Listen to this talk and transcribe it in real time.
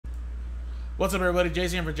What's up, everybody?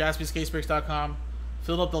 Jason here for JaspysCaseBreaks.com.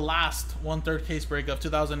 Filled up the last 1/3 case break of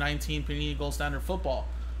 2019 Panini Gold Standard Football.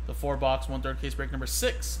 The 4-box 1/3 case break number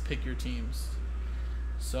 6. Pick your teams.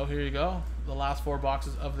 So here you go. The last 4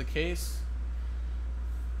 boxes of the case.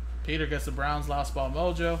 Peter gets the Browns last ball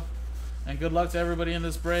mojo. And good luck to everybody in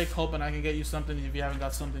this break. Hoping I can get you something if you haven't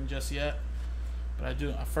got something just yet. But I'm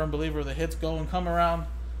a firm believer the hits go and come around.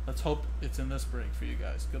 Let's hope it's in this break for you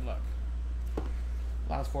guys. Good luck.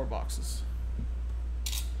 Last 4 boxes.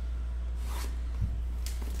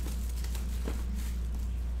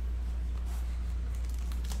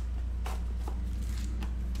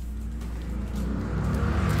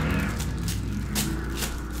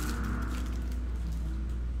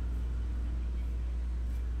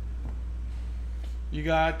 You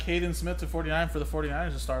got Caden Smith to 49 for the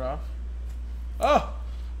 49ers to start off. Oh,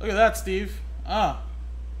 look at that, Steve. It's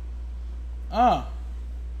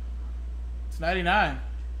 99.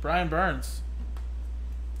 Brian Burns.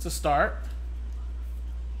 It's a start.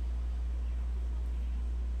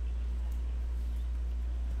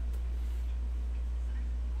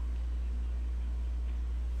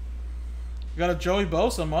 You got a Joey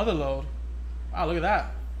Bosa mother load. Wow, look at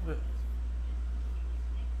that.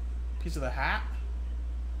 Piece of the hat.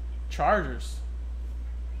 Chargers.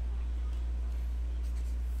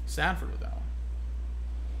 Sanford with that one.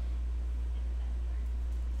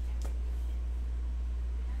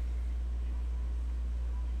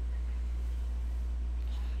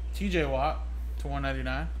 TJ Watt to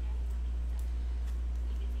 199.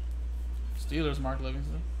 Steelers, Mark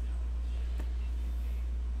Livingston.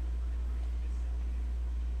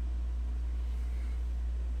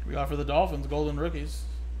 We got for the Dolphins, Golden Rookies.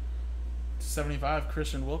 75,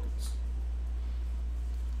 Christian Wilkins.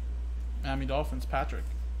 Miami Dolphins, Patrick.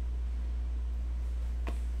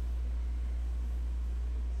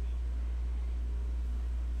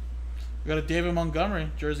 We got a David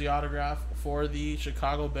Montgomery jersey autograph for the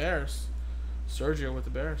Chicago Bears. Sergio with the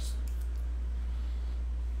Bears.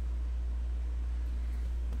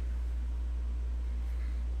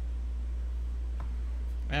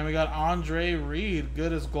 And we got Andre Reed,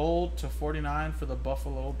 good as gold to 49 for the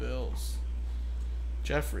Buffalo Bills.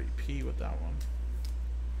 Jeffrey P with that one.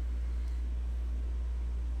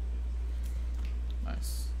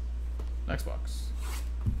 Nice. Next box.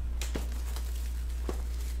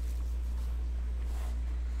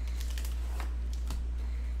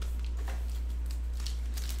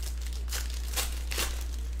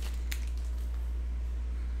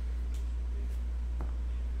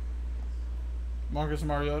 Marcus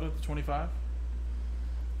Mariota to 25.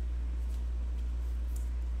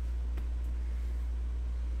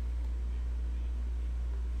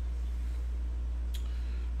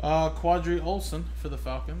 Quadri Olson for the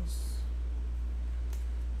Falcons.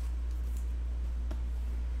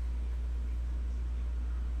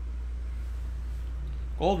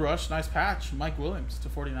 Gold Rush, nice patch. Mike Williams to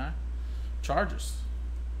 49. Chargers.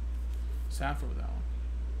 Sanford with that one.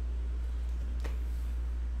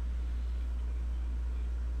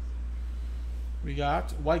 We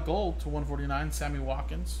got white gold to 149. Sammy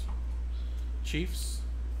Watkins. Chiefs.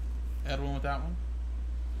 Edwin with that one.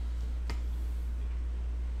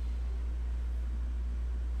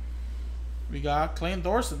 We got Clayton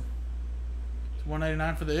Thorson to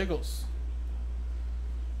 199 for the Eagles.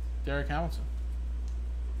 Derek Hamilton.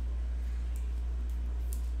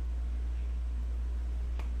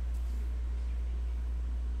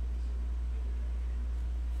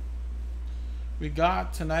 We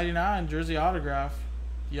got to 99 jersey autograph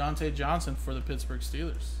Deontay Johnson for the Pittsburgh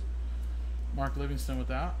Steelers. Mark Livingston with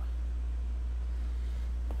that.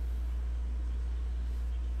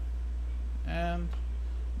 And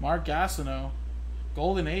Mark Gastineau,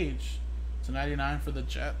 Golden Age to 99 for the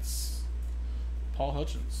Jets. Paul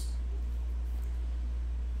Hutchins.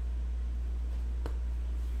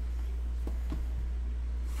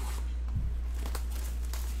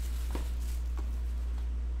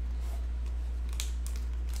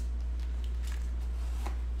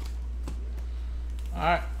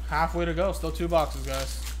 Alright, halfway to go. Still 2 boxes,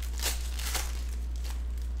 guys.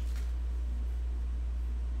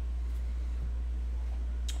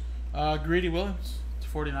 Greedy Williams to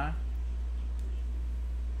 49.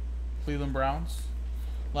 Cleveland Browns.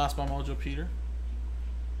 Last ball mojo Peter.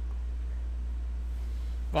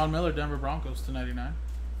 Von Miller, Denver Broncos to 99.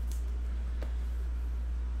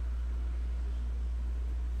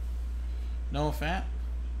 Noah Fant.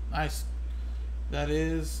 Nice. That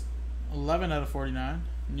is 11 out of 49.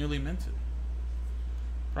 Newly minted.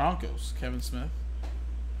 Broncos, Kevin Smith.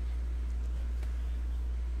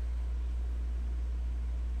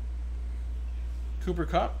 Cooper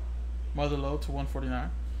Kupp, Mother Low to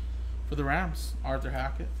 149 For the Rams, Arthur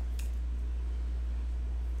Hackett.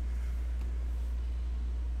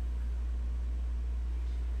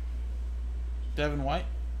 Devin White,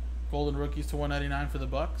 Golden Rookies to 199 for the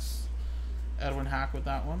Bucks. Edwin Hack with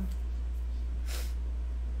that one.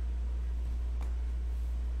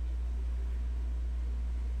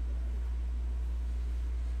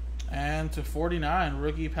 And to 49,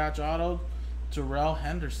 rookie patch auto, Darrell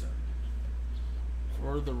Henderson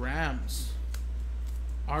for the Rams.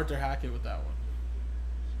 Arthur Hackett with that one.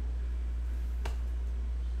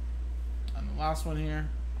 And the last one here,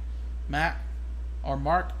 Mark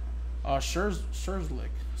Scherzlik.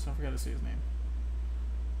 So I forgot to say his name.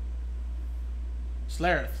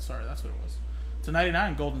 Schlereth, sorry, that's what it was. To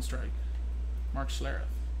 99, Golden Strike. Mark Schlereth.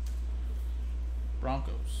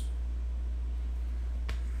 Broncos.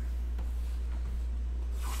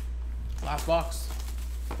 Last box.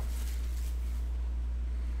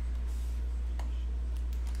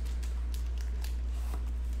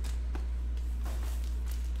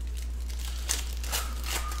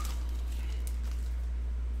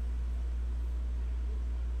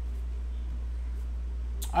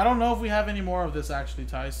 I don't know if we have any more of this actually,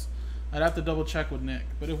 Tice. I'd have to double check with Nick.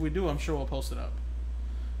 But if we do, I'm sure we'll post it up.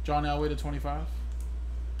 John Elway to 25.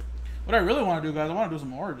 What I really want to do, guys, I want to do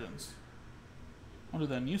some Origins. I want to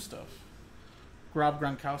do that new stuff. Rob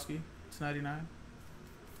Gronkowski to 99.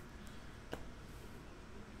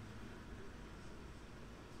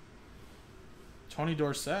 Tony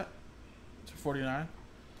Dorsett to 49.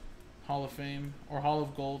 Hall of Fame or Hall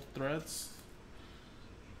of Gold threads.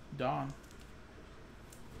 Don.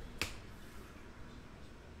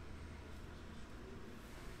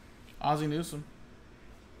 Ozzie Newsome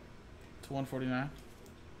to 149.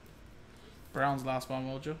 Browns last ball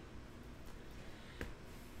mojo.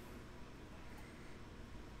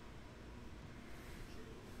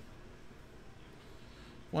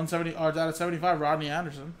 $170 out of 75. Rodney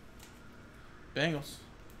Anderson. Bengals.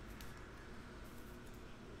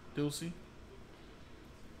 Dulcie.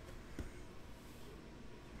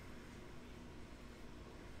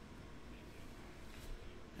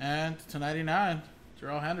 And to 99,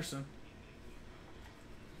 Darrell Henderson.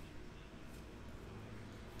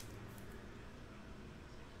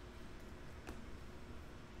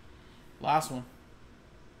 Last one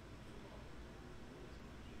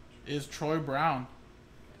is Troy Brown.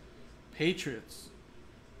 Patriots.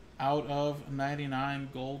 Out of 99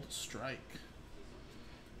 gold strike.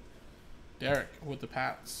 Derek with the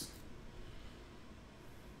Pats.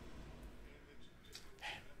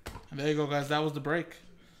 And there you go, guys. That was the break.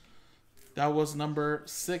 That was number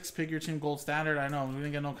 6, Pick Your Team Gold Standard. I know, we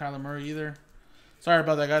didn't get no Kyler Murray either. Sorry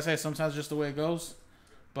about that, guys. Hey, sometimes just the way it goes.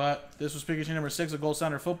 But this was Pick Your Team number 6 of Gold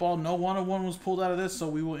Standard Football. No 101 was pulled out of this, so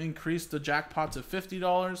we will increase the jackpot to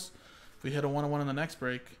 $50. If we hit a 101 in the next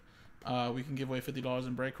break, we can give away $50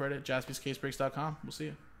 in break credit. JaspysCaseBreaks.com. We'll see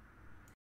you.